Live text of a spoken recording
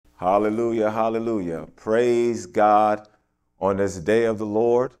Hallelujah, hallelujah. Praise God on this day of the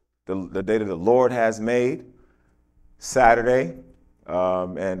Lord, the day that the Lord has made, Saturday.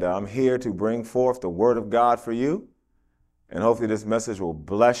 And I'm here to bring forth the word of God for you. And hopefully this message will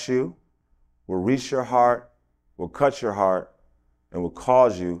bless you, will reach your heart, will cut your heart, and will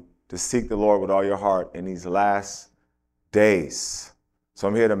cause you to seek the Lord with all your heart in these last days. So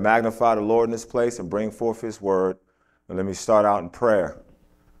I'm here to magnify the Lord in this place and bring forth his word. And let me start out in prayer.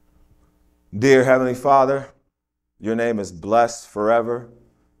 Dear Heavenly Father, your name is blessed forever.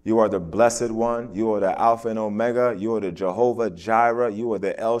 You are the blessed one. You are the Alpha and Omega. You are the Jehovah Jireh. You are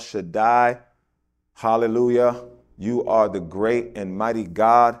the El Shaddai. Hallelujah. You are the great and mighty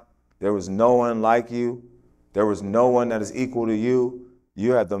God. There is no one like you. There is no one that is equal to you.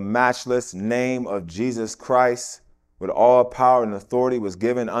 You have the matchless name of Jesus Christ. With all power and authority was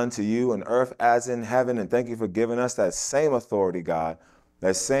given unto you in earth as in heaven. And thank you for giving us that same authority, God,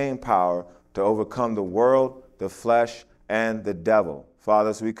 that same power to overcome the world, the flesh, and the devil.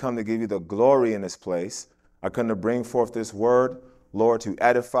 Father, so we come to give you the glory in this place. I come to bring forth this word, Lord, to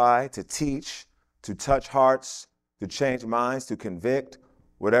edify, to teach, to touch hearts, to change minds, to convict.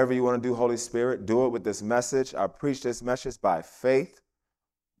 Whatever you want to do, Holy Spirit, do it with this message. I preach this message by faith.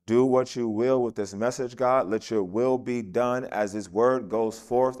 Do what you will with this message, God. Let your will be done as this word goes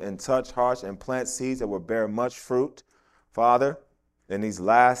forth and touch hearts and plant seeds that will bear much fruit, Father, in these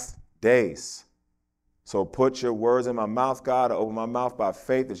last days. So put your words in my mouth, God. I open my mouth by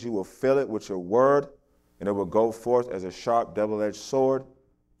faith that you will fill it with your word and it will go forth as a sharp double-edged sword.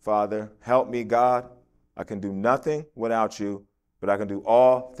 Father, help me, God. I can do nothing without you, but I can do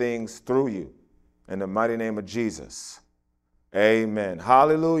all things through you. In the mighty name of Jesus. Amen.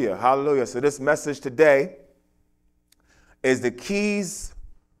 Hallelujah. Hallelujah. So this message today is the keys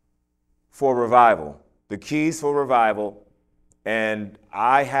for revival. The keys for revival. And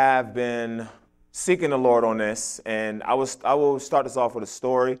I have been seeking the Lord on this. And I will start this off with a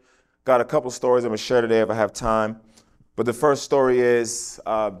story. Got a couple stories I'm going to share today if I have time. But the first story is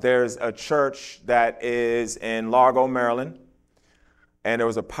there's a church that is in Largo, Maryland. And there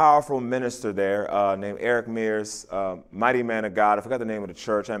was a powerful minister there named Eric Mears, mighty man of God. I forgot the name of the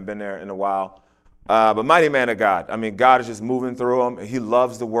church. I haven't been there in a while. But mighty man of God. I mean, God is just moving through him. He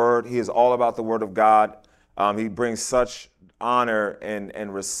loves the word. He is all about the word of God. He brings such honor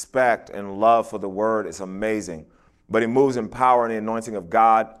and respect and love for the word. It's amazing. But he moves in power and the anointing of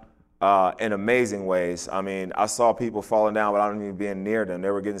God in amazing ways. I mean, I saw people falling down without even being near them.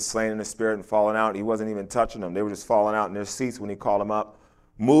 They were getting slain in the spirit and falling out. He wasn't even touching them. They were just falling out in their seats when he called them up.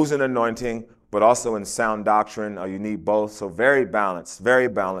 Moves in anointing, but also in sound doctrine. You need both. So very balanced, very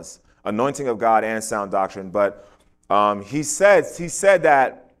balanced. Anointing of God and sound doctrine. But he said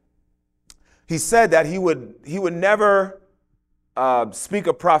that he would never speak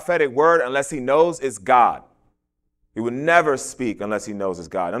a prophetic word unless he knows it's God. He would never speak unless he knows it's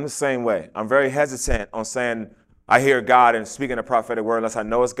God. I'm the same way. I'm very hesitant on saying I hear God and speaking a prophetic word unless I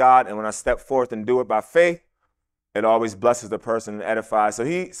know it's God. And when I step forth and do it by faith, it always blesses the person and edifies. So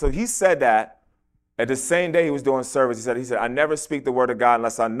he said that at the same day he was doing service. He said, I never speak the word of God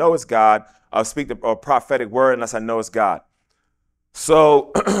unless I know it's God. I'll speak a prophetic word unless I know it's God.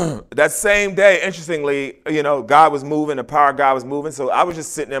 So that same day, interestingly, God was moving, the power of God was moving. So I was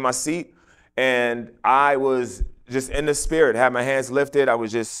just sitting in my seat and I was just in the spirit, had my hands lifted. I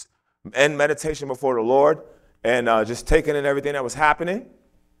was just in meditation before the Lord and just taking in everything that was happening.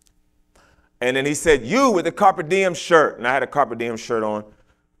 And then he said, you with the carpe diem shirt. And I had a carpe diem shirt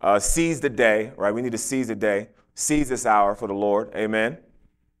on. Seize the day, right? We need to seize the day. Seize this hour for the Lord. Amen.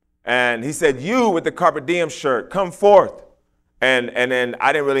 And he said, you with the carpe diem shirt, come forth. And then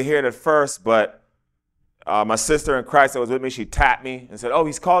I didn't really hear it at first, but my sister in Christ that was with me, she tapped me and said, oh,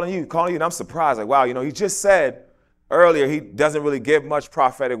 he's calling you. And I'm surprised. Like, wow, he just said earlier he doesn't really give much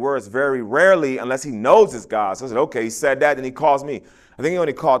prophetic words, very rarely, unless he knows it's God. So I said, okay, he said that, and he calls me. I think he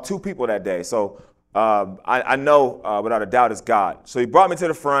only called 2 people that day. So I know without a doubt it's God. So he brought me to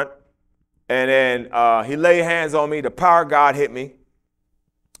the front, and then he laid hands on me. The power of God hit me.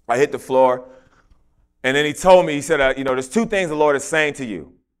 I hit the floor. And then he told me, he said, there's 2 things the Lord is saying to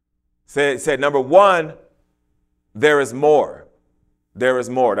you. He said, number 1, there is more. There is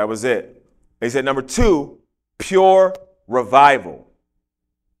more. That was it. And he said, number 2, pure revival.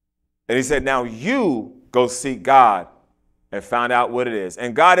 And he said, now you go seek God and find out what it is.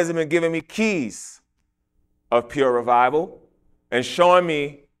 And God hasn't been giving me keys of pure revival and showing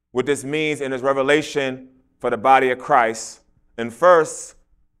me what this means in his revelation for the body of Christ. And first,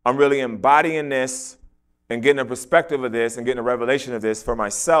 I'm really embodying this and getting a perspective of this and getting a revelation of this for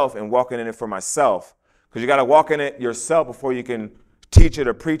myself and walking in it for myself. Because you got to walk in it yourself before you can teach it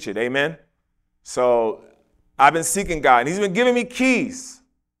or preach it. Amen. So I've been seeking God, and he's been giving me keys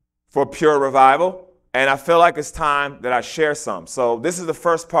for pure revival. And I feel like it's time that I share some. So this is the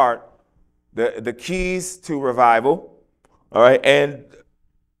first part, the keys to revival. All right. And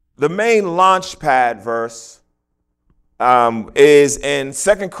the main launch pad verse is in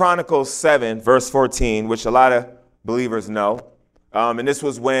 2 Chronicles 7, verse 14, which a lot of believers know. And this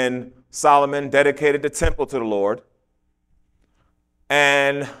was when Solomon dedicated the temple to the Lord.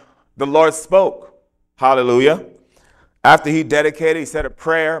 And the Lord spoke. Hallelujah. After he dedicated, he said a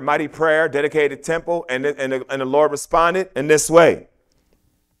prayer, mighty prayer, dedicated the temple, and the Lord responded in this way.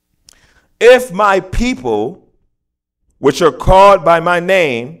 If my people, which are called by my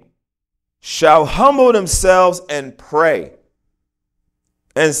name, shall humble themselves and pray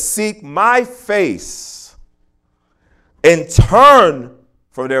and seek my face and turn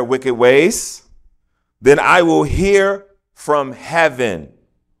from their wicked ways, then I will hear from heaven.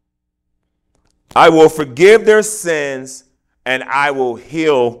 I will forgive their sins and I will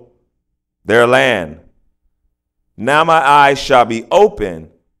heal their land. Now my eyes shall be open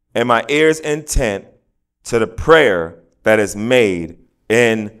and my ears intent to the prayer that is made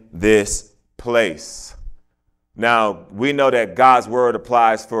in this place. Now, we know that God's word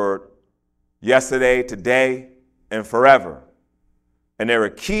applies for yesterday, today, and forever. And there are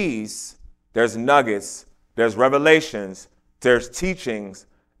keys, there's nuggets, there's revelations, there's teachings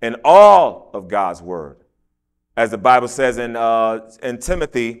in all of God's word. As the Bible says in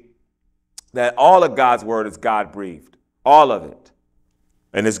Timothy, that all of God's word is God-breathed, all of it.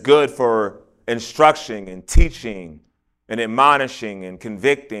 And it's good for instruction and teaching and admonishing and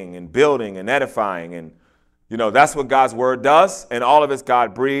convicting and building and edifying. And, you know, that's what God's word does. And all of it's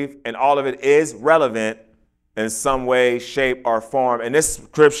God-breathed, and all of it is relevant in some way, shape, or form. And this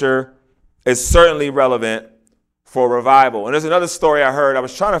scripture is certainly relevant for revival. And there's another story I heard. I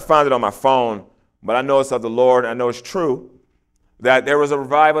was trying to find it on my phone, but I know it's of the Lord. I know it's true that there was a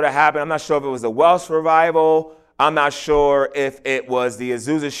revival that happened. I'm not sure if it was the Welsh revival. I'm not sure if it was the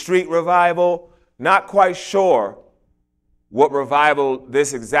Azusa Street revival. Not quite sure what revival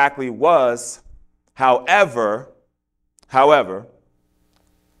this exactly was. However,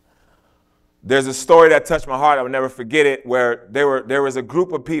 there's a story that touched my heart. I would never forget it, where there was a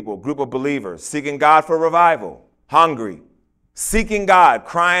group of people, group of believers seeking God for revival, hungry, seeking God,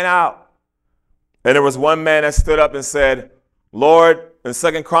 crying out. And there was one man that stood up and said, Lord, in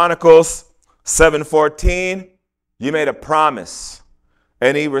 2 Chronicles 7:14, you made a promise.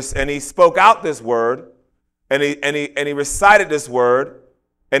 And he spoke out this word, and he recited this word,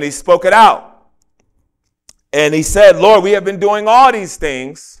 and he spoke it out. And he said, Lord, we have been doing all these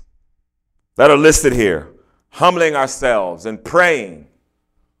things that are listed here, humbling ourselves and praying,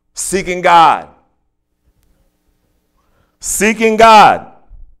 seeking God,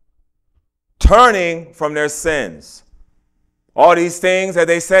 turning from their sins. All these things that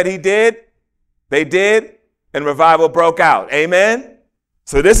they said he did, they did, and revival broke out. Amen?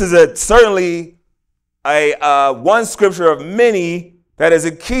 So this is certainly one scripture of many that is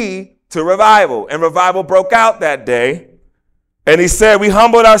a key to revival. And revival broke out that day. And he said, we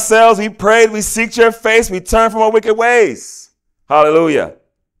humbled ourselves, we prayed, we seeked your face, we turned from our wicked ways. Hallelujah.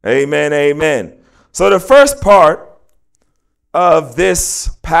 Amen, amen. So the first part of this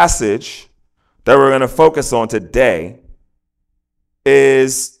passage that we're going to focus on today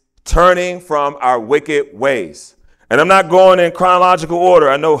is turning from our wicked ways. And I'm not going in chronological order.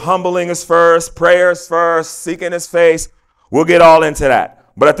 I know humbling is first, prayers first, seeking his face. We'll get all into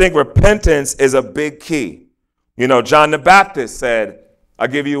that. But I think repentance is a big key. You know, John the Baptist said, I'll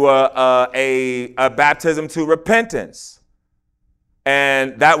give you a baptism to repentance.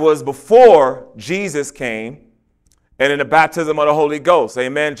 And that was before Jesus came, and in the baptism of the Holy Ghost.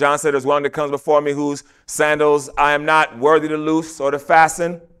 Amen. John said, there's one that comes before me whose sandals I am not worthy to loose or to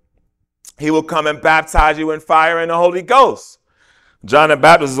fasten. He will come and baptize you in fire and the Holy Ghost. John the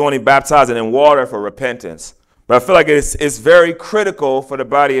Baptist is only baptizing in water for repentance. But I feel like it's very critical for the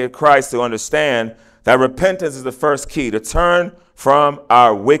body of Christ to understand that repentance is the first key, to turn from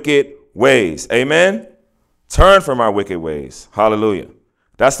our wicked ways. Amen? Turn from our wicked ways. Hallelujah.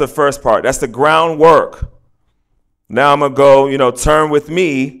 That's the first part. That's the groundwork. Now I'm going to go, turn with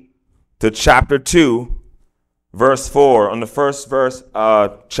me to chapter 2, verse 4. On the first verse,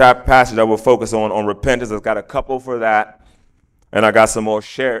 passage I will focus on repentance. I've got a couple for that. And I got some more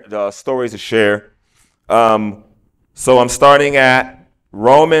stories to share. So I'm starting at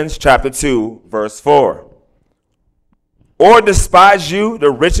Romans chapter 2, verse 4. Or despise you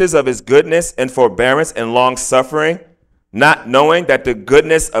the riches of his goodness and forbearance and long suffering, not knowing that the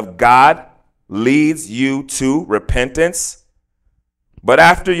goodness of God leads you to repentance? But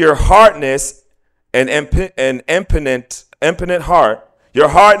after your hardness and impotent heart, your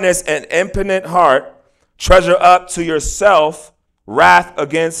hardness and impotent heart, treasure up to yourself wrath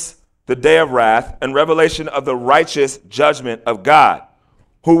against the day of wrath and revelation of the righteous judgment of God,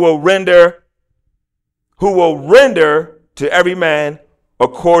 who will render to every man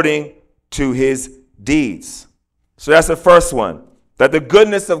according to his deeds. So that's the first one, that the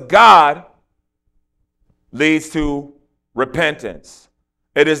goodness of God leads to repentance.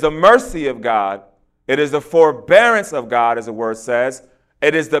 It is the mercy of God. It is the forbearance of God, as the word says.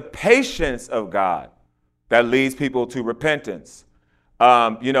 It is the patience of God that leads people to repentance.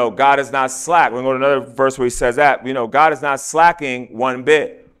 God is not slack. We're going to go to another verse where he says that. God is not slacking one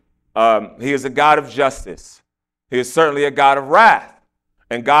bit. He is a God of justice. He is certainly a God of wrath.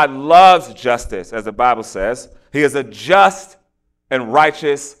 And God loves justice, as the Bible says. He is a just and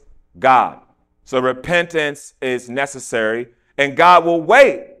righteous God. So repentance is necessary, and God will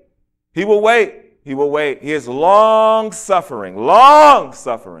wait. He will wait. He will wait. He is long suffering.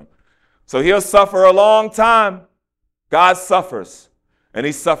 So he'll suffer a long time. God suffers, and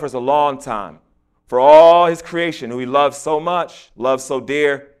he suffers a long time for all his creation, who he loves so much, loves so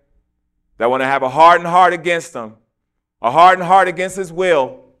dear, that want to have a hardened heart against him, a hardened heart against his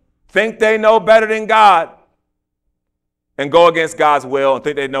will, think they know better than God, and go against God's will and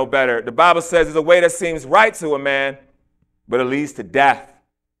think they know better. The Bible says there's a way that seems right to a man, but it leads to death.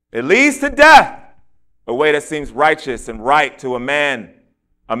 It leads to death. A way that seems righteous and right to a man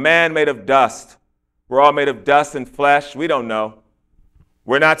made of dust. We're all made of dust and flesh. We don't know.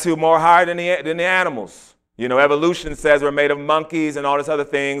 We're not too more higher than the animals. Evolution says we're made of monkeys and all this other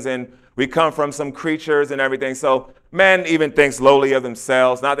things, and we come from some creatures and everything. So man even thinks lowly of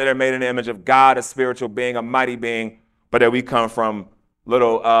themselves, not that they're made in the image of God, a spiritual being, a mighty being, but that we come from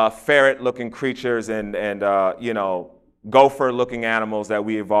little ferret-looking creatures and gopher-looking animals that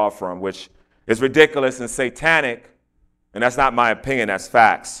we evolved from, which is ridiculous and satanic, and that's not my opinion, that's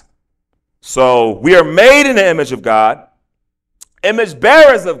facts. So we are made in the image of God, image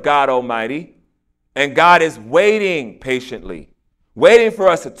bearers of God Almighty, and God is waiting patiently, waiting for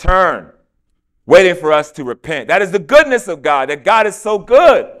us to turn, waiting for us to repent. That is the goodness of God, that God is so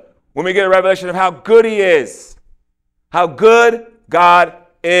good when we get a revelation of how good he is. How good God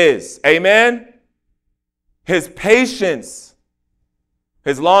is. Amen? His patience,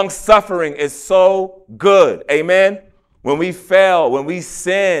 his long suffering is so good. Amen? When we fail, when we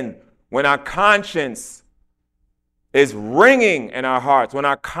sin, when our conscience is ringing in our hearts, when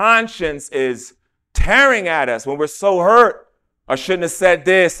our conscience is tearing at us, when we're so hurt, I shouldn't have said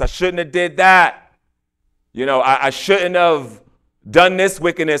this, I shouldn't have did that. I shouldn't have done this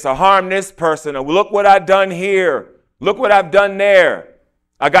wickedness or harmed this person, or look what I've done here. Look what I've done there.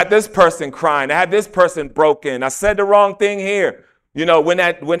 I got this person crying. I had this person broken. I said the wrong thing here. When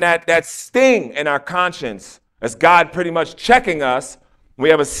that sting in our conscience, as God pretty much checking us, we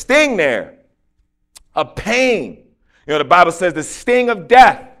have a sting there, a pain. The Bible says the sting of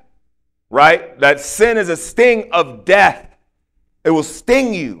death, right? That sin is a sting of death. It will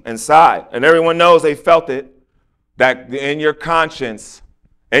sting you inside. And everyone knows they felt it, that in your conscience.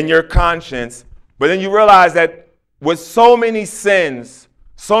 But then you realize that with so many sins,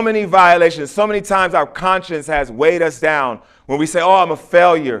 so many violations, so many times our conscience has weighed us down when we say, oh, I'm a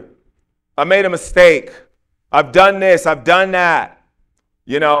failure. I made a mistake. I've done this. I've done that.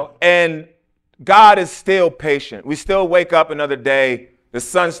 And God is still patient. We still wake up another day. The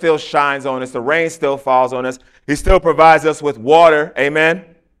sun still shines on us. The rain still falls on us. He still provides us with water. Amen.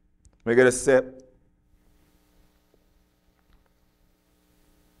 Let me get a sip.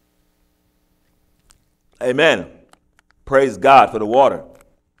 Amen. Praise God for the water.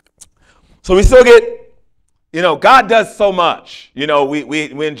 So we still get, God does so much.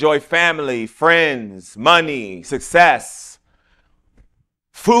 We enjoy family, friends, money, success,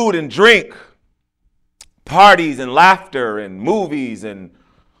 food and drink, parties and laughter and movies and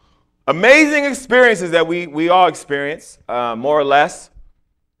amazing experiences that we all experience, more or less.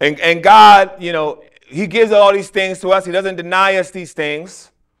 And God, he gives all these things to us. He doesn't deny us these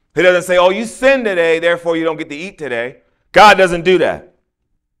things. He doesn't say, oh, you sinned today, therefore you don't get to eat today. God doesn't do that.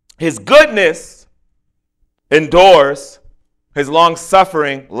 His goodness endures. His long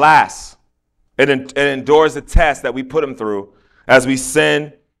suffering lasts. It endures the test that we put him through as we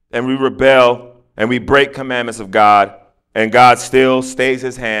sin and we rebel and we break commandments of God. And God still stays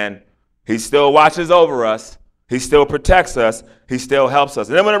his hand. He still watches over us. He still protects us. He still helps us.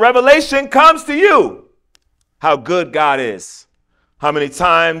 And then when a revelation comes to you, how good God is, how many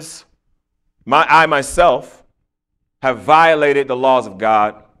times I myself have violated the laws of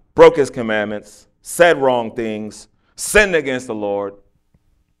God, broke his commandments, said wrong things, sinned against the Lord,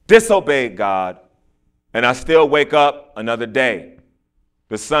 disobeyed God, and I still wake up another day.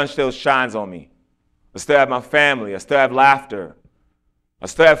 The sun still shines on me. I still have my family. I still have laughter. I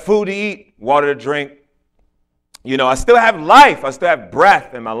still have food to eat, water to drink. I still have life. I still have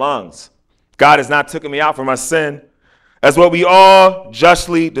breath in my lungs. God has not taken me out for my sin. That's what we all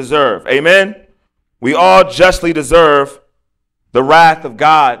justly deserve. Amen? We all justly deserve the wrath of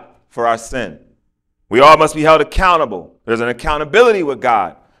God for our sin. We all must be held accountable. There's an accountability with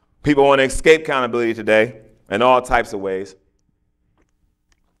God. People want to escape accountability today in all types of ways.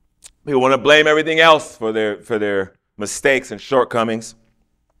 People want to blame everything else for their mistakes and shortcomings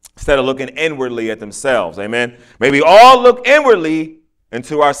instead of looking inwardly at themselves. Amen? May we all look inwardly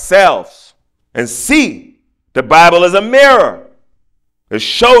into ourselves and see the Bible is a mirror. It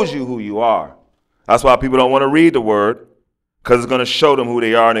shows you who you are. That's why people don't want to read the word, because it's going to show them who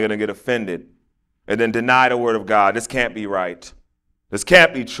they are and they're going to get offended and then deny the word of God. This can't be right. This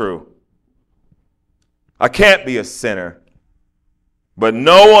can't be true. I can't be a sinner. But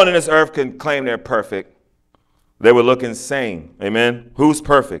no one on this earth can claim they're perfect. They would look insane. Amen. Who's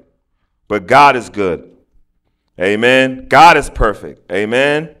perfect? But God is good. Amen. God is perfect.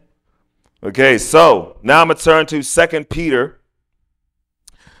 Amen. Okay, so now I'm going to turn to 2 Peter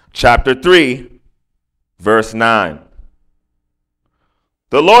chapter 3, verse 9.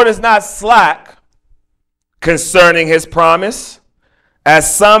 The Lord is not slack concerning his promise,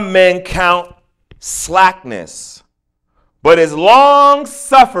 as some men count slackness, but is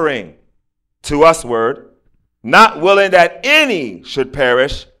long-suffering to usward, not willing that any should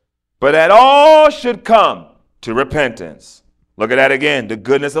perish, but that all should come to repentance. Look at that again. The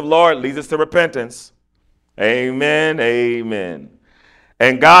goodness of the Lord leads us to repentance. Amen, amen.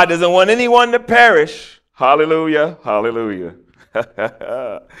 And God doesn't want anyone to perish. Hallelujah, hallelujah.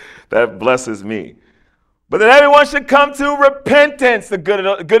 That blesses me. But that everyone should come to repentance. The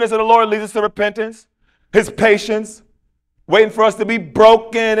goodness of the Lord leads us to repentance. His patience, waiting for us to be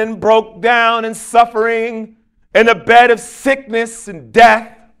broken and broke down and suffering in a bed of sickness and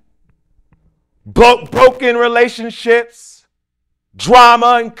death, broken relationships,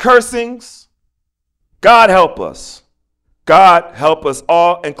 drama and cursings. God help us. God help us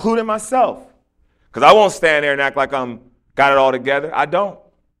all, including myself. Because I won't stand there and act like I'm got it all together. I don't.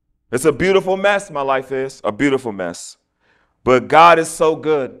 It's a beautiful mess, my life is. A beautiful mess. But God is so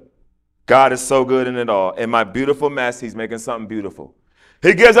good. God is so good in it all. In my beautiful mess, he's making something beautiful.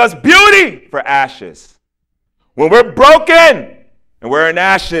 He gives us beauty for ashes. When we're broken and we're in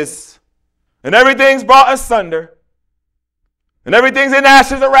ashes and everything's brought asunder and everything's in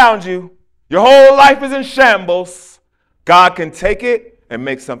ashes around you, your whole life is in shambles, God can take it and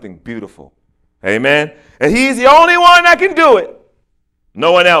make something beautiful. Amen. And he's the only one that can do it.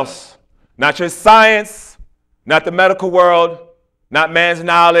 No one else. Not your science, not the medical world, not man's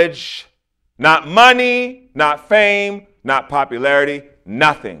knowledge, not money, not fame, not popularity,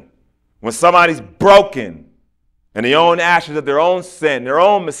 nothing. When somebody's broken and they own ashes of their own sin, their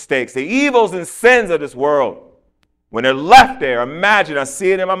own mistakes, the evils and sins of this world, when they're left there, imagine, I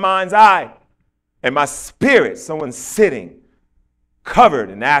see it in my mind's eye, in my spirit, someone sitting covered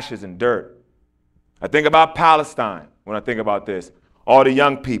in ashes and dirt. I think about Palestine when I think about this. All the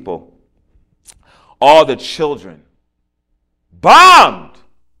young people, all the children, bombed,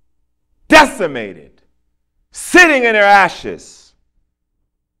 decimated, sitting in their ashes.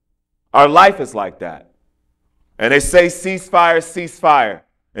 Our life is like that. And they say ceasefire, ceasefire.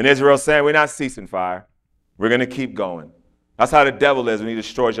 And Israel's saying we're not ceasing fire. We're going to keep going. That's how the devil is when he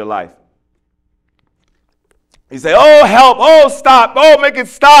destroys your life. He say, oh, help, oh, stop, oh, make it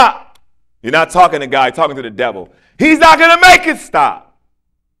stop. You're not talking to God, you're talking to the devil. He's not going to make it stop.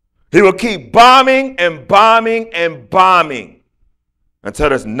 He will keep bombing and bombing and bombing until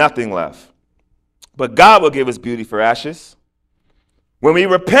there's nothing left. But God will give us beauty for ashes. When we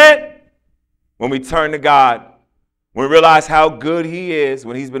repent, when we turn to God, when we realize how good he is,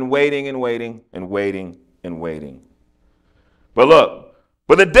 when he's been waiting and waiting and waiting and waiting. But look,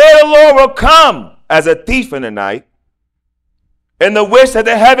 but the day of the Lord will come as a thief in the night, in the which that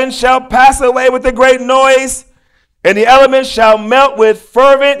the heavens shall pass away with a great noise, and the elements shall melt with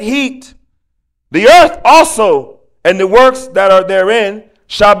fervent heat. The earth also and the works that are therein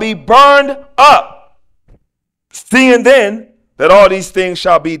shall be burned up. Seeing then that all these things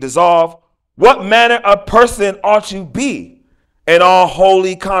shall be dissolved, what manner of person ought you be in all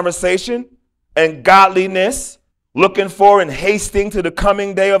holy conversation and godliness, looking for and hasting to the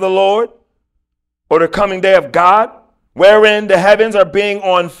coming day of the Lord, or the coming day of God, wherein the heavens are being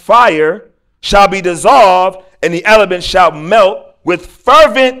on fire, shall be dissolved, and the elements shall melt with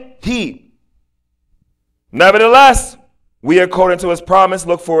fervent heat. Nevertheless, We, according to his promise,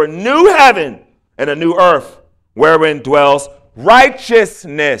 look for a new heaven and a new earth wherein dwells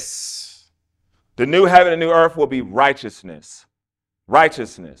righteousness. The new heaven and new earth will be righteousness.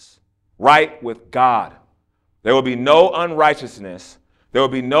 Righteousness. Right with God. There will be no unrighteousness. There will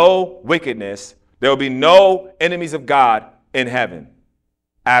be no wickedness. There will be no enemies of God in heaven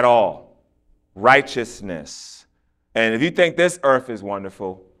at all. Righteousness. And if you think this earth is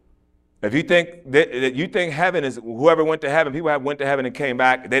wonderful, if you think that you think heaven is, whoever went to heaven, people have went to heaven and came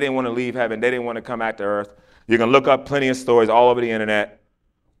back, they didn't want to leave heaven, they didn't want to come back to earth. You can look up plenty of stories all over the internet.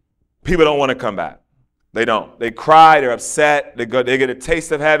 People don't want to come back. They don't. They cry, they're upset, they get a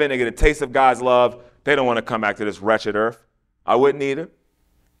taste of heaven, they get a taste of God's love. They don't want to come back to this wretched earth. I wouldn't either.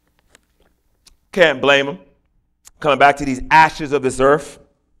 Can't blame them. Coming back to these ashes of this earth,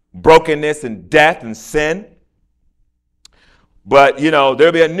 brokenness and death and sin. But,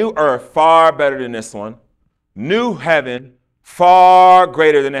 there'll be a new earth far better than this one. New heaven far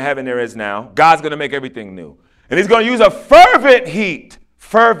greater than the heaven there is now. God's going to make everything new. And he's going to use a fervent heat.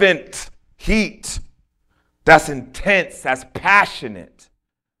 That's intense. That's passionate.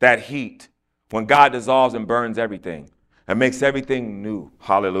 That heat. When God dissolves and burns everything and makes everything new.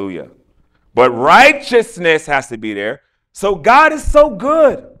 Hallelujah. But righteousness has to be there. So God is so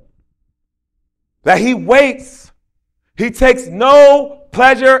good that he waits. He takes no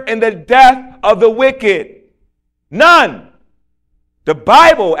pleasure in the death of the wicked. None. The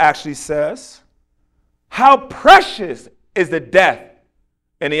Bible actually says, how precious is the death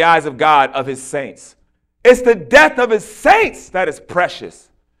in the eyes of God of his saints. It's the death of his saints that is precious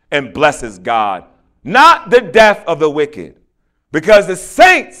and blesses God, not the death of the wicked. Because the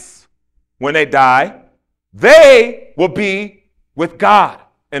saints, when they die, they will be with God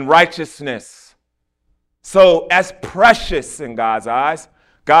in righteousness. So as precious in God's eyes,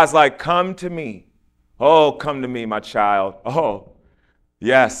 God's like, come to me. Oh, come to me, my child. Oh,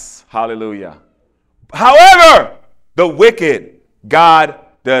 yes, hallelujah. However, the wicked, God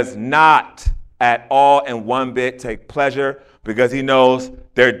does not at all and one bit take pleasure, because he knows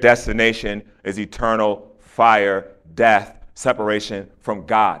their destination is eternal fire, death, separation from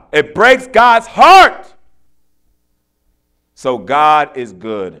God. It breaks God's heart. So God is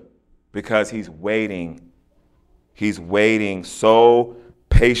good because he's waiting. He's waiting so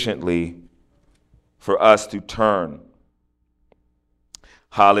patiently for us to turn.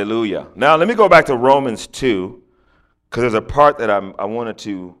 Hallelujah. Now let me go back to Romans 2, because there's a part that I wanted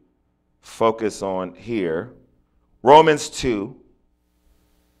to focus on here. Romans 2.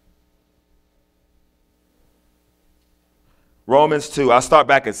 Romans 2. I'll start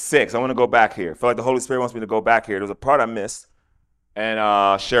back at 6. I want to go back here. I feel like the Holy Spirit wants me to go back here. There's a part I missed,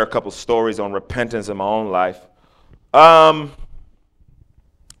 and share a couple stories on repentance in my own life.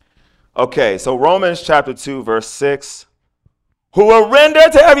 Okay, so Romans chapter 2, verse 6. Who will render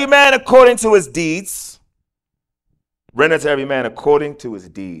to every man according to his deeds. Render to every man according to his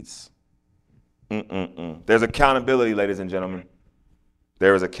deeds. There's accountability, ladies and gentlemen.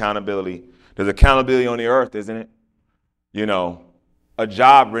 There is accountability. There's accountability on the earth, isn't it? A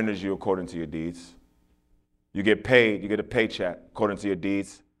job renders you according to your deeds. You get paid, you get a paycheck according to your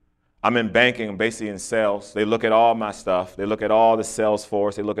deeds. I'm in banking, I'm basically in sales. They look at all my stuff. They look at all the sales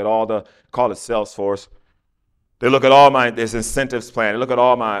force. They look at call it sales force. They look at all this incentives plan. They look at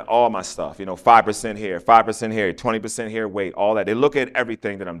all my stuff, 5% here, 5% here, 20% here, wait, all that. They look at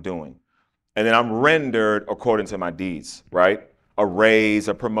everything that I'm doing. And then I'm rendered according to my deeds, right? A raise,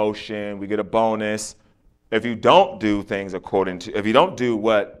 a promotion, we get a bonus. If you don't do things if you don't do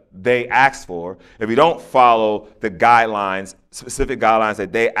what they ask for, if you don't follow the guidelines, specific guidelines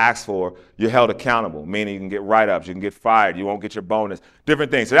that they ask for, you're held accountable, meaning you can get write-ups, you can get fired, you won't get your bonus,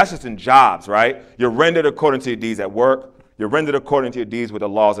 different things. So that's just in jobs, right? You're rendered according to your deeds at work. You're rendered according to your deeds with the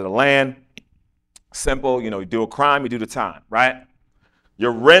laws of the land. Simple, you do a crime, you do the time, right?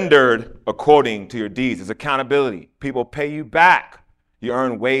 You're rendered according to your deeds. There's accountability. People pay you back. You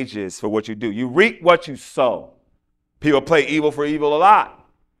earn wages for what you do. You reap what you sow. People play evil for evil a lot.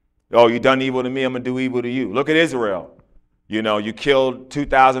 Oh, you done evil to me, I'm going to do evil to you. Look at Israel. You killed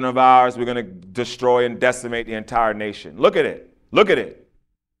 2,000 of ours. We're going to destroy and decimate the entire nation. Look at it. Look at it.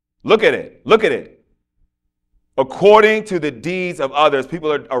 Look at it. Look at it. According to the deeds of others,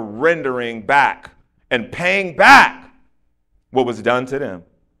 people are rendering back and paying back what was done to them.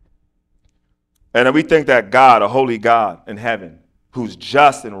 And we think that God, a holy God in heaven, who's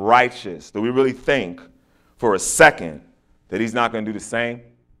just and righteous, do we really think for a second that he's not going to do the same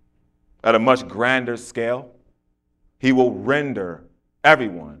at a much grander scale? He will render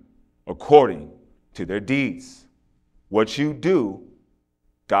everyone according to their deeds. What you do,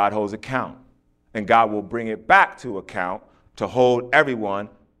 God holds account. And God will bring it back to account to hold everyone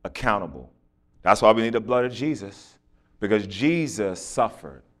accountable. That's why we need the blood of Jesus, because Jesus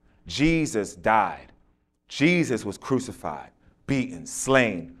suffered. Jesus died. Jesus was crucified, beaten,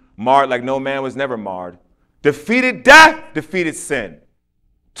 slain, marred like no man was never marred, defeated death, defeated sin,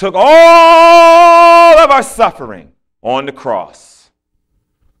 took all of our suffering on the cross,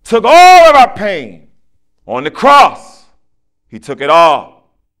 took all of our pain on the cross. He took it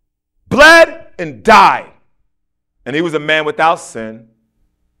all, bled and died. And he was a man without sin.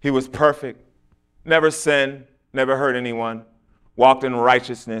 He was perfect, never sinned, never hurt anyone, walked in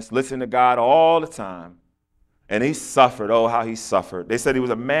righteousness, listened to God all the time. And he suffered. Oh, how he suffered. They said he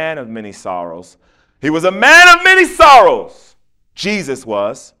was a man of many sorrows. He was a man of many sorrows. Jesus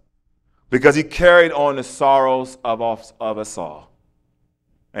was, because he carried on the sorrows of us all.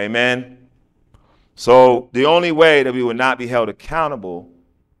 Amen. So the only way that we would not be held accountable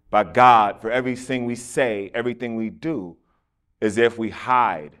by God for everything we say, everything we do, is if we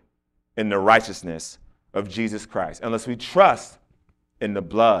hide in the righteousness of Jesus Christ, unless we trust in the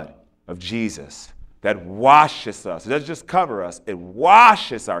blood of Jesus that washes us. It doesn't just cover us, it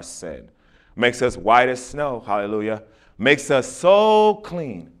washes our sin, makes us white as snow, hallelujah, makes us so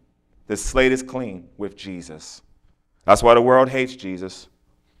clean. The slate is clean with Jesus. That's why the world hates Jesus.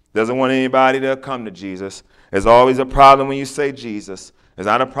 Doesn't want anybody to come to Jesus. There's always a problem when you say Jesus. There's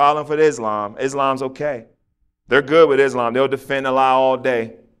not a problem for Islam. Islam's okay. They're good with Islam. They'll defend Allah all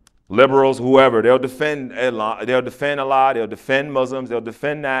day. Liberals, whoever, they'll defend Allah. They'll defend Allah. They'll defend Muslims. They'll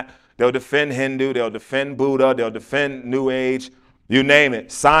defend that. They'll defend Hindu. They'll defend Buddha. They'll defend New Age. You name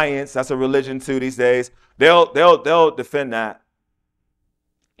it. Science, that's a religion too these days. They'll defend that.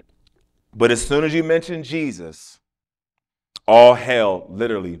 But as soon as you mention Jesus, all hell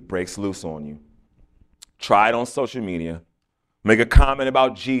literally breaks loose on you. Try it on social media. Make a comment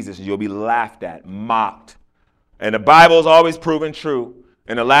about Jesus and you'll be laughed at, mocked. And the Bible's always proven true.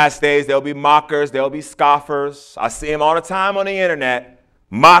 In the last days, there'll be mockers, there'll be scoffers. I see them all the time on the internet.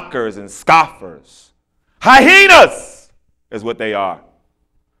 Mockers and scoffers. Hyenas is what they are.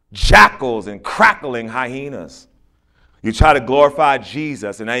 Jackals and crackling hyenas. You try to glorify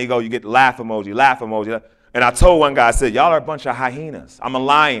Jesus, and there you go, you get laugh emoji, laugh emoji. And I told one guy, I said, y'all are a bunch of hyenas. I'm a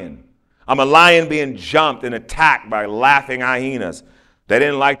lion. I'm a lion being jumped and attacked by laughing hyenas. They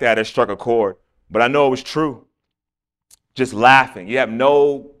didn't like that. It struck a chord. But I know it was true. Just laughing. You have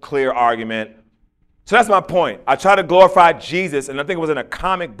no clear argument. So that's my point. I try to glorify Jesus, and I think it was in a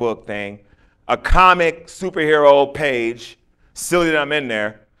comic book thing, a comic superhero page. Silly that I'm in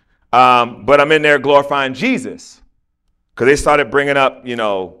there. But I'm in there glorifying Jesus. Because they started bringing up,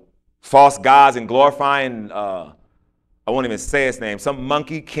 false gods and glorifying, I won't even say his name, some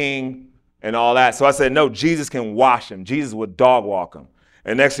monkey king and all that. So I said, no, Jesus can wash him. Jesus would dog walk him.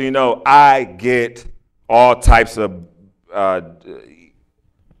 And next thing you know, I get all types of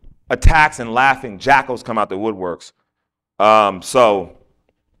attacks and laughing jackals come out the woodworks. So,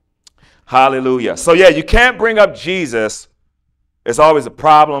 hallelujah. So yeah, you can't bring up Jesus. It's always a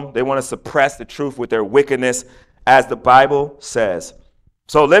problem. They want to suppress the truth with their wickedness, as the Bible says.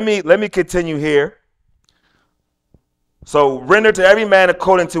 So let me continue here. So render to every man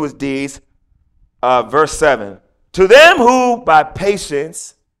according to his deeds. Verse 7. To them who by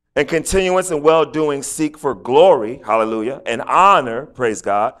patience and continuance in well-doing seek for glory, hallelujah, and honor, praise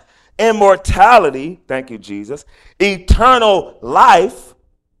God, immortality, thank you, Jesus, eternal life,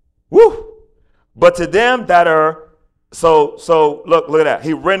 woo. But to them that are, so look at that.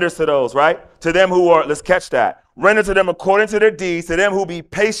 He renders to those, right? To them who are, let's catch that. Render to them according to their deeds, to them who be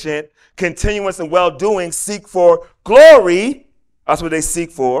patient, continuance in well-doing, seek for glory, that's what they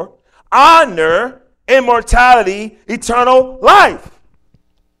seek for, honor, immortality, eternal life.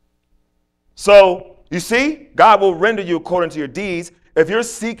 So, you see, God will render you according to your deeds. If you're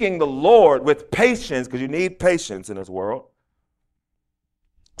seeking the Lord with patience, because you need patience in this world,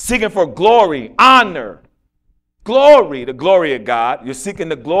 seeking for glory, honor, glory, the glory of God. You're seeking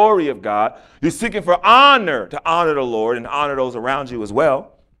the glory of God. You're seeking for honor, to honor the Lord and honor those around you as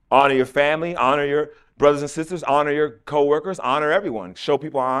well. Honor your family, honor your brothers and sisters, honor your co-workers, honor everyone. Show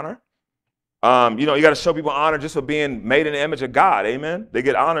people honor. You got to show people honor just for being made in the image of God. Amen. They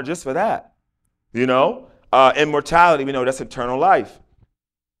get honor just for that. Immortality, we know that's eternal life.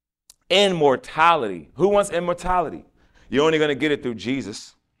 Immortality. Who wants immortality? You're only going to get it through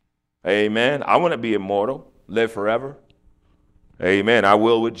Jesus. Amen. I want to be immortal, live forever. Amen. I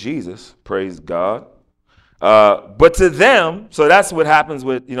will with Jesus. Praise God. But to them, so that's what happens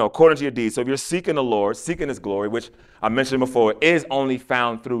with, according to your deeds. So if you're seeking the Lord, seeking his glory, which I mentioned before, is only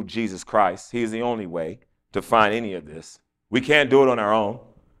found through Jesus Christ. He is the only way to find any of this. We can't do it on our own,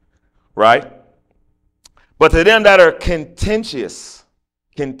 right? But to them that are contentious,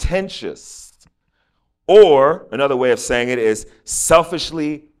 or another way of saying it is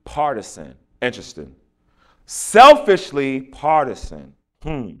selfishly partisan. Interesting. Selfishly partisan.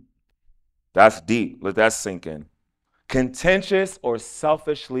 That's deep. Let that sink in. Contentious or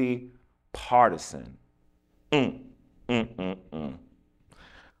selfishly partisan.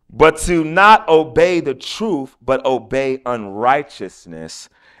 But to not obey the truth, but obey unrighteousness,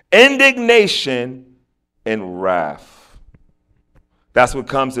 indignation, and wrath. That's what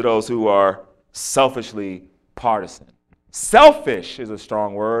comes to those who are selfishly partisan. Selfish is a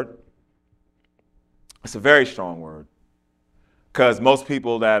strong word. It's a very strong word. Because most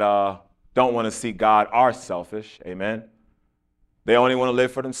people that don't want to see God are selfish. Amen. They only want to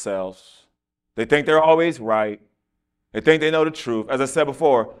live for themselves. They think they're always right. They think they know the truth. As I said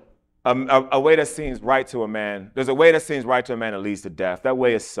before, a way that seems right to a man, there's a way that seems right to a man that leads to death. That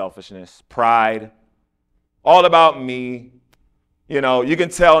way is selfishness, pride, all about me. You know, you can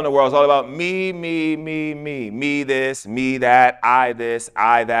tell in the world it's all about me, me this, me that, I this,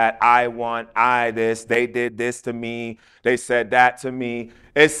 I that, I want, I this, they did this to me, they said that to me.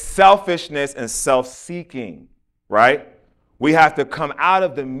 It's selfishness and self-seeking, right? We have to come out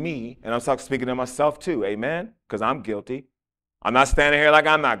of the me, and I'm speaking to myself too, amen? Because I'm guilty. I'm not standing here like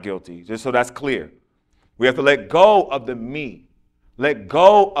I'm not guilty, just so that's clear. We have to let go of the me, let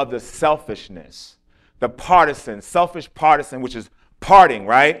go of the selfishness, the partisan, selfish partisan, which is parting,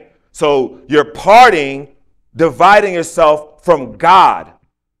 right? So you're parting, dividing yourself from God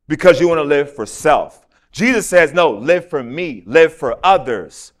because you want to live for self. Jesus says, no, live for me, live for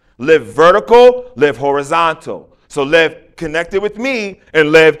others. Live vertical, live horizontal. So live connected with me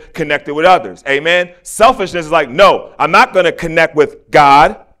and live connected with others. Amen. Selfishness is like, no, I'm not going to connect with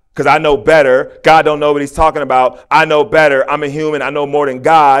God because I know better. God don't know what he's talking about. I know better. I'm a human. I know more than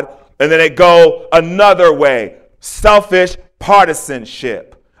God. And then they go another way. Selfish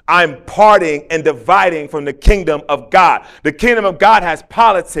partisanship. I'm parting and dividing from the kingdom of God. The kingdom of God has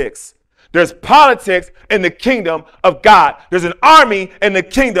politics. There's politics in the kingdom of God. There's an army in the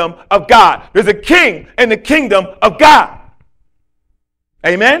kingdom of God. There's a king in the kingdom of God.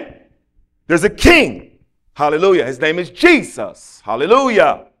 Amen? There's a king. Hallelujah. His name is Jesus.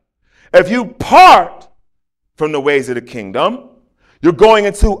 Hallelujah. If you part from the ways of the kingdom, you're going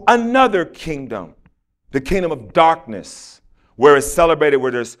into another kingdom, the kingdom of darkness, where it's celebrated,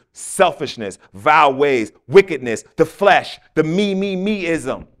 where there's selfishness, vile ways, wickedness, the flesh, the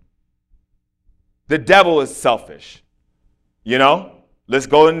me-ism. The devil is selfish. You know, let's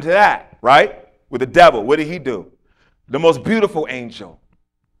go into that, right? With the devil, what did he do? The most beautiful angel.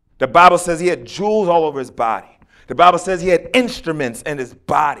 The Bible says he had jewels all over his body. The Bible says he had instruments in his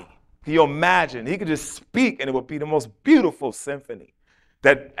body. Can you imagine? He could just speak and it would be the most beautiful symphony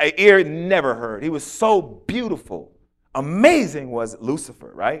that an ear never heard. He was so beautiful. Amazing was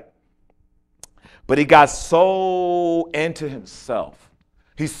Lucifer, right? But he got so into himself.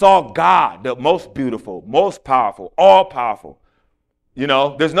 He saw God, the most beautiful, most powerful, all powerful. You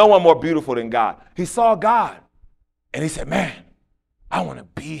know, there's no one more beautiful than God. He saw God and he said, man, I want to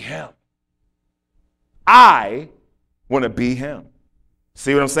be him. I want to be him.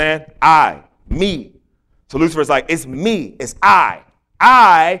 See what I'm saying? Me. So Lucifer's like, it's me, it's I.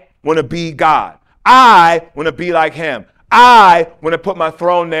 I want to be God. I want to be like him. I want to put my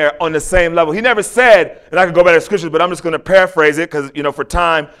throne there on the same level. He never said, and I could go back to the scriptures, but I'm just going to paraphrase it because, you know, for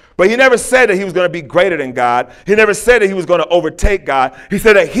time. But he never said that he was going to be greater than God. He never said that he was going to overtake God. He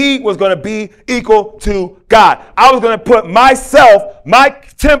said that he was going to be equal to God. I was going to put myself, my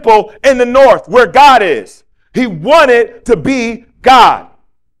temple in the north where God is. He wanted to be God.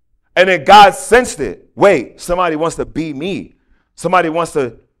 And then God sensed it. Wait, somebody wants to be me. Somebody wants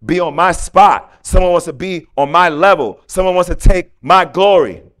to be on my spot. Someone wants to be on my level. Someone wants to take my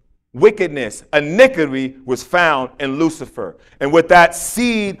glory. Wickedness, iniquity was found in Lucifer. And with that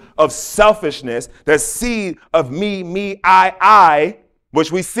seed of selfishness, that seed of me, I,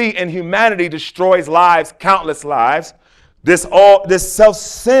 which we see in humanity destroys lives, countless lives, this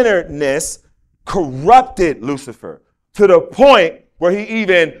self-centeredness corrupted Lucifer to the point where he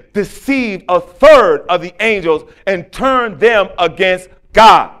even deceived a third of the angels and turned them against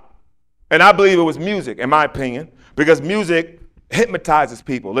God. And I believe it was music, in my opinion, because music hypnotizes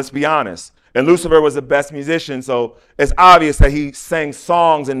people, let's be honest. And Lucifer was the best musician, so it's obvious that he sang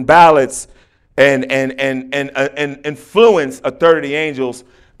songs and ballads and influenced a third of the angels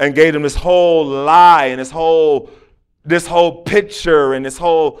and gave them this whole lie and this whole picture and this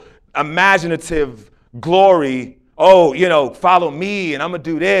whole imaginative glory. Oh, you know, follow me, and I'm going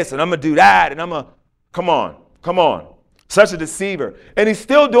to do this, and I'm going to do that, and I'm going to, come on. Such a deceiver. And he's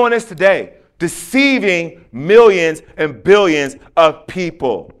still doing this today. deceiving millions and billions of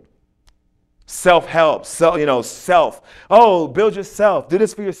people. Self-help, self. Oh, build yourself. Do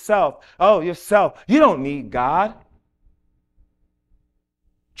this for yourself. Oh, yourself. You don't need God.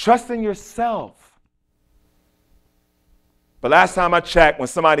 Trust in yourself. But last time I checked, when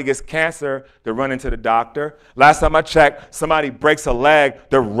somebody gets cancer, they're running to the doctor. Last time I checked, somebody breaks a leg,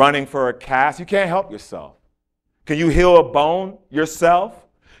 they're running for a cast. You can't help yourself. Can you heal a bone yourself?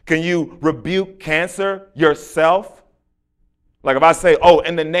 Can you rebuke cancer yourself? Like if I say, oh,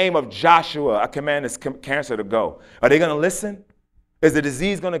 in the name of Joshua, I command this cancer to go. Are they going to listen? Is the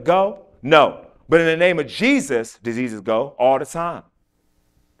disease going to go? No. But in the name of Jesus, diseases go all the time.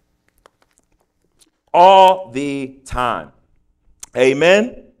 All the time.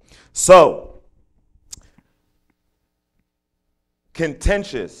 Amen. So, being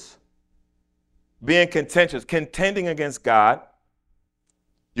contentious, contending against God,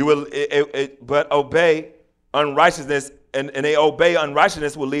 you will, but obey unrighteousness, and they obey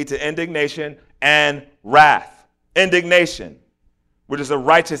unrighteousness will lead to indignation and wrath. Indignation, which is a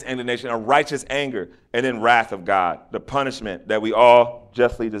righteous indignation, a righteous anger, and then wrath of God, the punishment that we all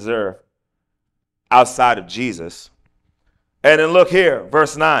justly deserve outside of Jesus. And then look here,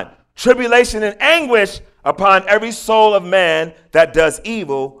 verse 9. Tribulation and anguish upon every soul of man that does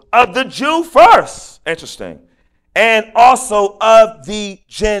evil, of the Jew first. Interesting. And also of the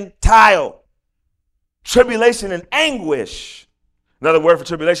Gentile. Tribulation and anguish. Another word for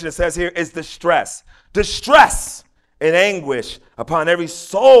tribulation it says here is distress. Distress and anguish upon every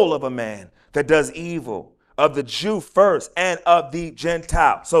soul of a man that does evil, of the Jew first and of the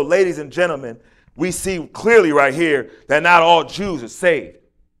Gentile. So, ladies and gentlemen, we see clearly right here that not all Jews are saved,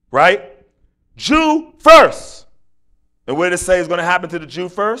 right? Jew first. And what did it say is going to happen to the Jew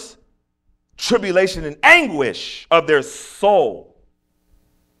first? Tribulation and anguish of their soul.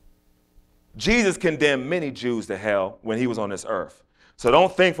 Jesus condemned many Jews to hell when he was on this earth. So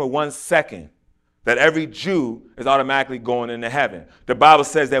don't think for 1 second that every Jew is automatically going into heaven. The Bible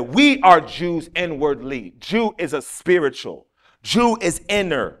says that we are Jews inwardly. Jew is a spiritual. Jew is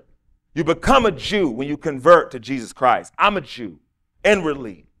inner. You become a Jew when you convert to Jesus Christ. I'm a Jew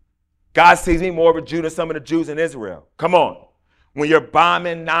inwardly. God sees me more of a Jew than some of the Jews in Israel. Come on. When you're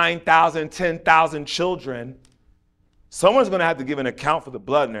bombing 9,000, 10,000 children, someone's going to have to give an account for the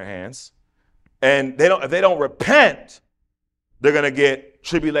blood in their hands. And if they don't repent, they're going to get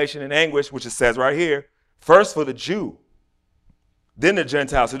tribulation and anguish, which it says right here, first for the Jew, then the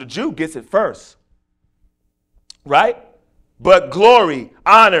Gentile. So the Jew gets it first, right? But glory,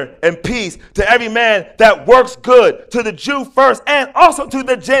 honor, and peace to every man that works good, to the Jew first and also to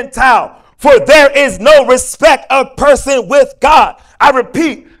the Gentile. For there is no respect of person with God. I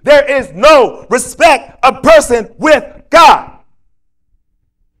repeat, there is no respect of person with God.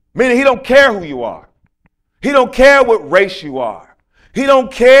 Meaning he don't care who you are. He don't care what race you are. He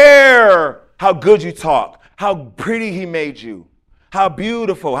don't care how good you talk, how pretty he made you, how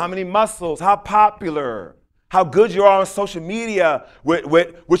beautiful, how many muscles, how popular, how good you are on social media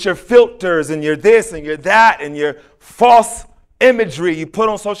with your filters and your this and your that and your false imagery you put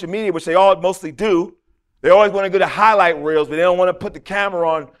on social media, which they all mostly do. They always want to go to highlight reels, but they don't want to put the camera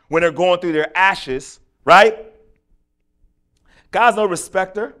on when they're going through their ashes, right? God's no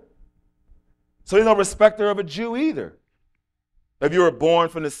respecter. So he's no respecter of a Jew either. If you were born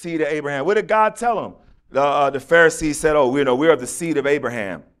from the seed of Abraham, what did God tell them? The Pharisees said, oh, we're of the seed of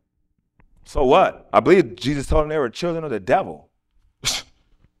Abraham. So what? I believe Jesus told them they were children of the devil.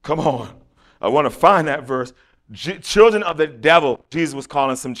 Come on. I want to find that verse. Children of the devil. Jesus was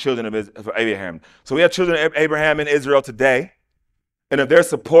calling some children of Abraham. So we have children of Abraham in Israel today. And if they're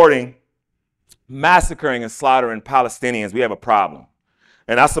supporting massacring and slaughtering Palestinians, we have a problem.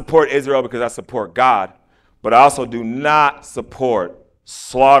 And I support Israel because I support God. But I also do not support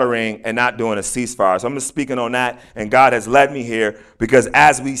slaughtering and not doing a ceasefire. So I'm just speaking on that. And God has led me here because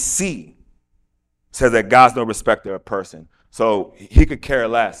as we see, says that God's no respecter of person. So he could care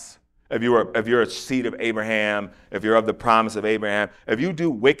less if you're a seed of Abraham, if you're of the promise of Abraham. If you do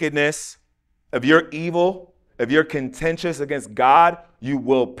wickedness, if you're evil, if you're contentious against God, you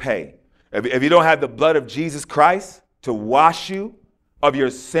will pay. If you don't have the blood of Jesus Christ to wash you of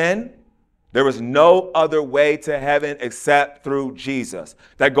your sin, there is no other way to heaven except through Jesus.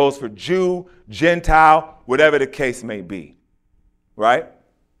 That goes for Jew, Gentile, whatever the case may be, right?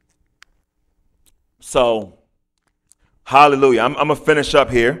 So, hallelujah. I'm going to finish up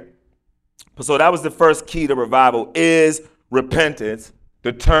here. So that was the first key to revival is repentance,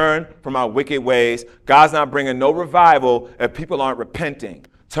 to turn from our wicked ways. God's not bringing no revival if people aren't repenting,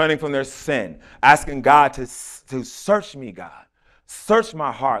 turning from their sin, asking God to search me, God. Search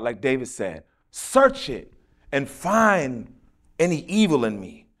my heart, like David said. Search it and find any evil in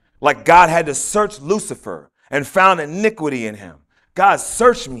me. Like God had to search Lucifer and found iniquity in him. God,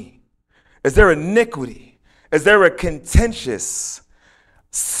 search me. Is there iniquity? Is there a contentious,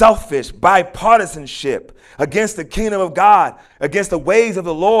 selfish bipartisanship against the kingdom of God, against the ways of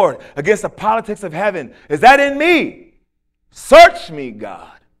the Lord, against the politics of heaven? Is that in me? Search me,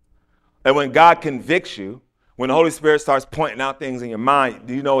 God. And when God convicts you, when the Holy Spirit starts pointing out things in your mind,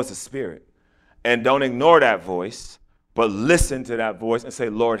 you know it's a spirit. And don't ignore that voice, but listen to that voice and say,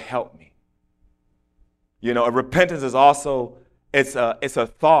 Lord, help me. You know, and repentance is also, it's a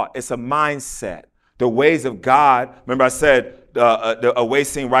thought, it's a mindset. The ways of God, remember I said, a way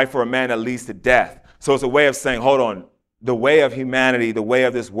seemed right for a man that leads to death. So it's a way of saying, hold on, the way of humanity, the way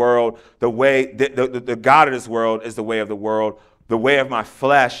of this world, the God of this world is the way of the world. The way of my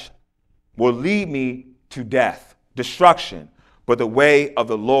flesh will lead me to death, destruction. But the way of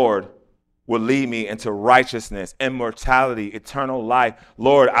the Lord will lead me into righteousness, immortality, eternal life.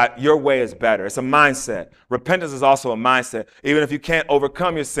 Lord, your way is better. It's a mindset. Repentance is also a mindset. Even if you can't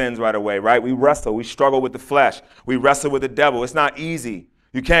overcome your sins right away, right? We wrestle. We struggle with the flesh. We wrestle with the devil. It's not easy.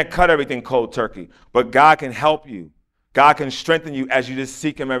 You can't cut everything cold turkey, but God can help you. God can strengthen you as you just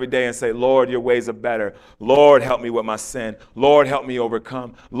seek him every day and say, Lord, your ways are better. Lord, help me with my sin. Lord, help me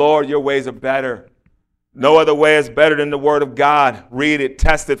overcome. Lord, your ways are better. No other way is better than the word of God. Read it,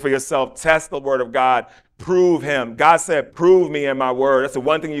 test it for yourself. Test the word of God. Prove him. God said, prove me in my word. That's the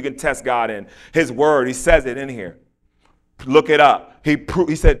one thing you can test God in. His word. He says it in here. Look it up. He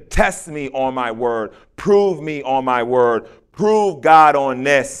said, test me on my word. Prove me on my word. Prove God on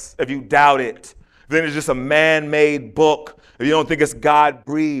this. If you doubt it, then it's just a man-made book. If you don't think it's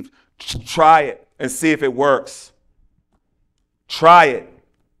God-breathed, try it and see if it works. Try it.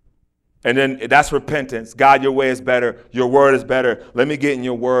 And then that's repentance. God, your way is better. Your word is better. Let me get in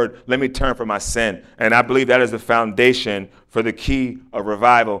your word. Let me turn from my sin. And I believe that is the foundation for the key of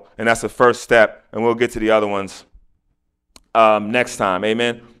revival. And that's the first step. And we'll get to the other ones next time.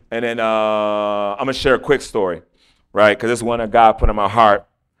 Amen. And then I'm going to share a quick story, right? Because this is one that God put in my heart.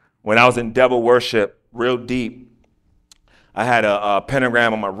 When I was in devil worship, real deep, I had a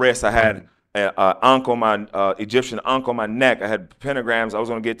pentagram on my wrist. I had my Egyptian ankh on my neck. I had pentagrams. I was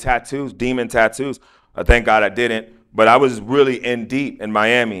going to get tattoos, demon tattoos. Thank God I didn't. But I was really in deep in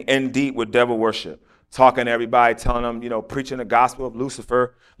Miami, in deep with devil worship, talking to everybody, telling them, preaching the gospel of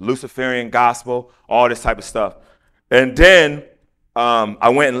Lucifer, Luciferian gospel, all this type of stuff. And then I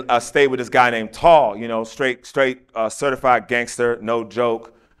went and stayed with this guy named Tall, straight certified gangster, no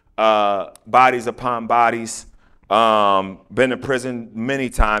joke, bodies upon bodies. Been in prison many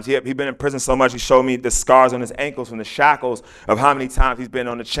times. He's been in prison so much, he showed me the scars on his ankles from the shackles of how many times he's been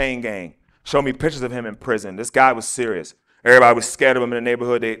on the chain gang. Showed me pictures of him in prison. This guy was serious. Everybody was scared of him in the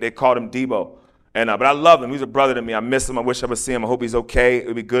neighborhood. They called him Debo. But I love him. He's a brother to me. I miss him. I wish I would see him. I hope he's okay. It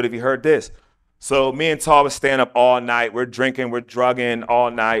would be good if he heard this. So me and Tall was staying up all night. We're drinking. We're drugging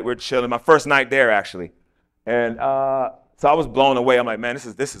all night. We're chilling. My first night there, actually. And so I was blown away. I'm like, man,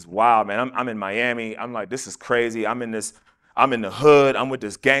 this is wild, man. I'm in Miami. I'm like, this is crazy. I'm in the hood. I'm with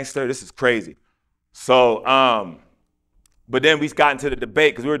this gangster. This is crazy. So, but then we got into the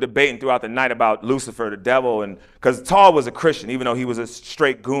debate because we were debating throughout the night about Lucifer, the devil, and because Tall was a Christian, even though he was a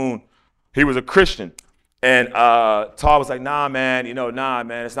straight goon, he was a Christian. And Tall was like, nah, man,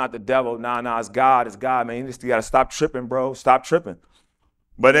 it's not the devil. Nah, it's God, man. You got to stop tripping, bro. Stop tripping.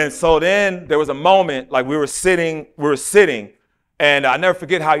 But then there was a moment, like we were sitting, and I never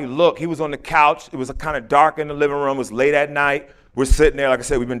forget how he looked. He was on the couch. It was kind of dark in the living room. It was late at night. We're sitting there, like I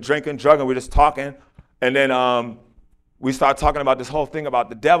said, we've been drinking, drugging, we're just talking. And then we started talking about this whole thing about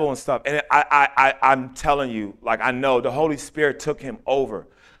the devil and stuff. And I'm telling you, like I know the Holy Spirit took him over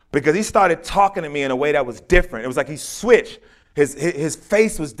because he started talking to me in a way that was different. It was like he switched. His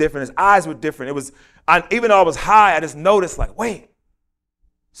face was different. His eyes were different. Even though I was high, I just noticed like, wait.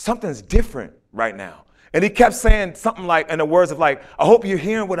 Something's different right now. And he kept saying something like, in the words of like, I hope you're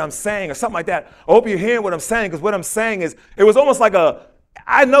hearing what I'm saying, or something like that. I hope you're hearing what I'm saying, because what I'm saying is, it was almost like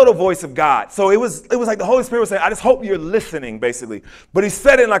I know the voice of God. So it was like the Holy Spirit was saying, I just hope you're listening, basically. But he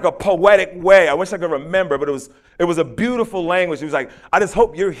said it in like a poetic way. I wish I could remember, but it was a beautiful language. He was like, I just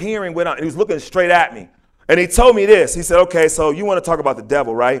hope you're hearing what he was looking straight at me. And he told me this. He said, okay, so you want to talk about the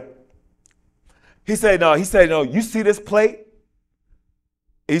devil, right? He said, no, you see this plate?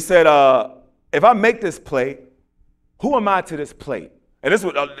 He said, if I make this plate, who am I to this plate? And this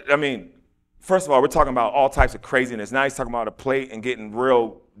was, first of all, we're talking about all types of craziness. Now he's talking about a plate and getting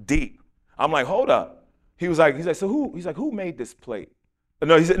real deep. I'm like, hold up. He's like, who made this plate?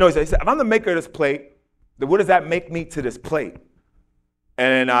 He said, if I'm the maker of this plate, then what does that make me to this plate?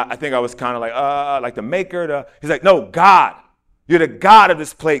 And I think I was kind of like the maker. He's like, no, God. You're the God of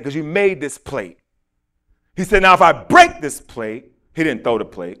this plate because you made this plate. He said, now if I break this plate, he didn't throw the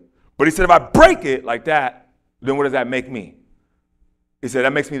plate, but he said, if I break it like that, then what does that make me? He said,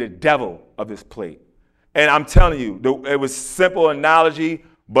 that makes me the devil of this plate. And I'm telling you, it was simple analogy,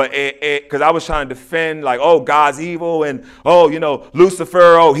 but because I was trying to defend, like, oh, God's evil, and, oh, you know,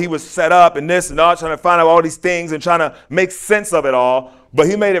 Lucifer, oh, he was set up, and this and all, trying to find out all these things and trying to make sense of it all. But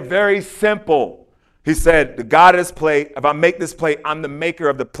he made it very simple. He said, the God of this plate, if I make this plate, I'm the maker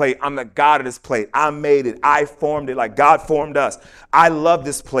of the plate. I'm the God of this plate. I made it. I formed it like God formed us. I love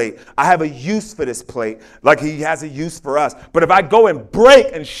this plate. I have a use for this plate like he has a use for us. But if I go and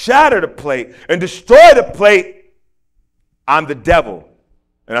break and shatter the plate and destroy the plate, I'm the devil.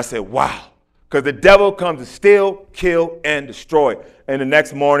 And I said, wow, because the devil comes to steal, kill, and destroy. And the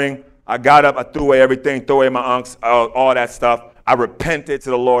next morning, I got up, I threw away everything, threw away my unks, all that stuff. I repented to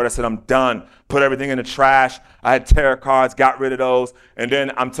the Lord. I said, I'm done. Put everything in the trash. I had tarot cards, got rid of those. And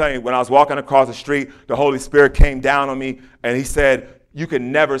then I'm telling you, when I was walking across the street, the Holy Spirit came down on me and he said, you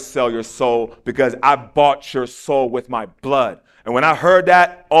can never sell your soul because I bought your soul with my blood. And when I heard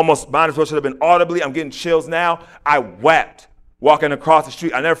that, almost might as well should have been audibly, I'm getting chills now, I wept. Walking across the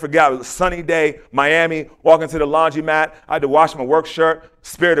street, I never forget, it was a sunny day, Miami, walking to the laundromat. I had to wash my work shirt.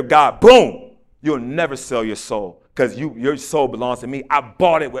 Spirit of God, boom. You'll never sell your soul because your soul belongs to me. I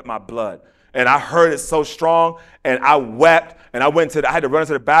bought it with my blood. And I heard it so strong, and I wept, and I had to run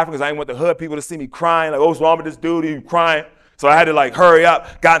into the bathroom because I didn't want the hood people to see me crying. Like, oh, what's wrong with this dude? He's crying. So I had to like hurry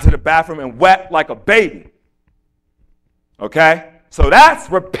up, got into the bathroom and wept like a baby. Okay? So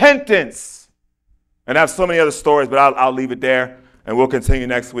that's repentance. And I have so many other stories, but I'll leave it there, and we'll continue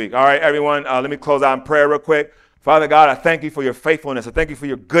next week. All right, everyone, let me close out in prayer real quick. Father God, I thank you for your faithfulness. I thank you for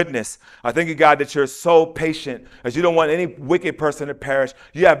your goodness. I thank you, God, that you're so patient, as you don't want any wicked person to perish.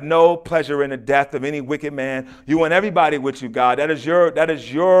 You have no pleasure in the death of any wicked man. You want everybody with you, God. That is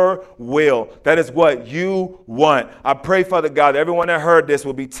your will. That is what you want. I pray, Father God, that everyone that heard this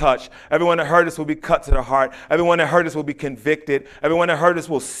will be touched. Everyone that heard this will be cut to the heart. Everyone that heard this will be convicted. Everyone that heard this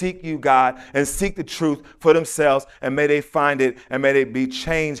will seek you, God, and seek the truth for themselves. And may they find it, and may they be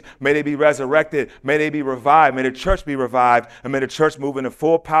changed. May they be resurrected. May they be revived. May the church be revived, and may the church move in the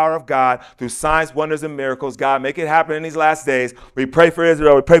full power of God through signs, wonders, and miracles. God, make it happen in these last days. We pray for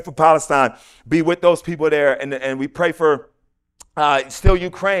Israel. We pray for Palestine. Be with those people there, and we pray for still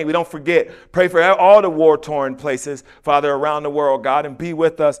Ukraine. We don't forget. Pray for all the war-torn places, Father, around the world, God, and be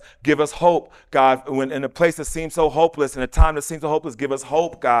with us. Give us hope, God. When in a place that seems so hopeless, in a time that seems so hopeless, give us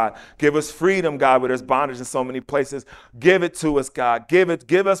hope, God. Give us freedom, God, where there's bondage in so many places. Give it to us, God. Give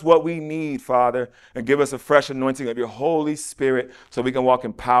us what we need, Father, and give us a fresh anointing of your Holy Spirit so we can walk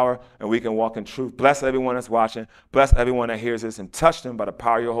in power and we can walk in truth. Bless everyone that's watching. Bless everyone that hears this, and touch them by the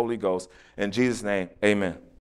power of your Holy Ghost. In Jesus' name, amen.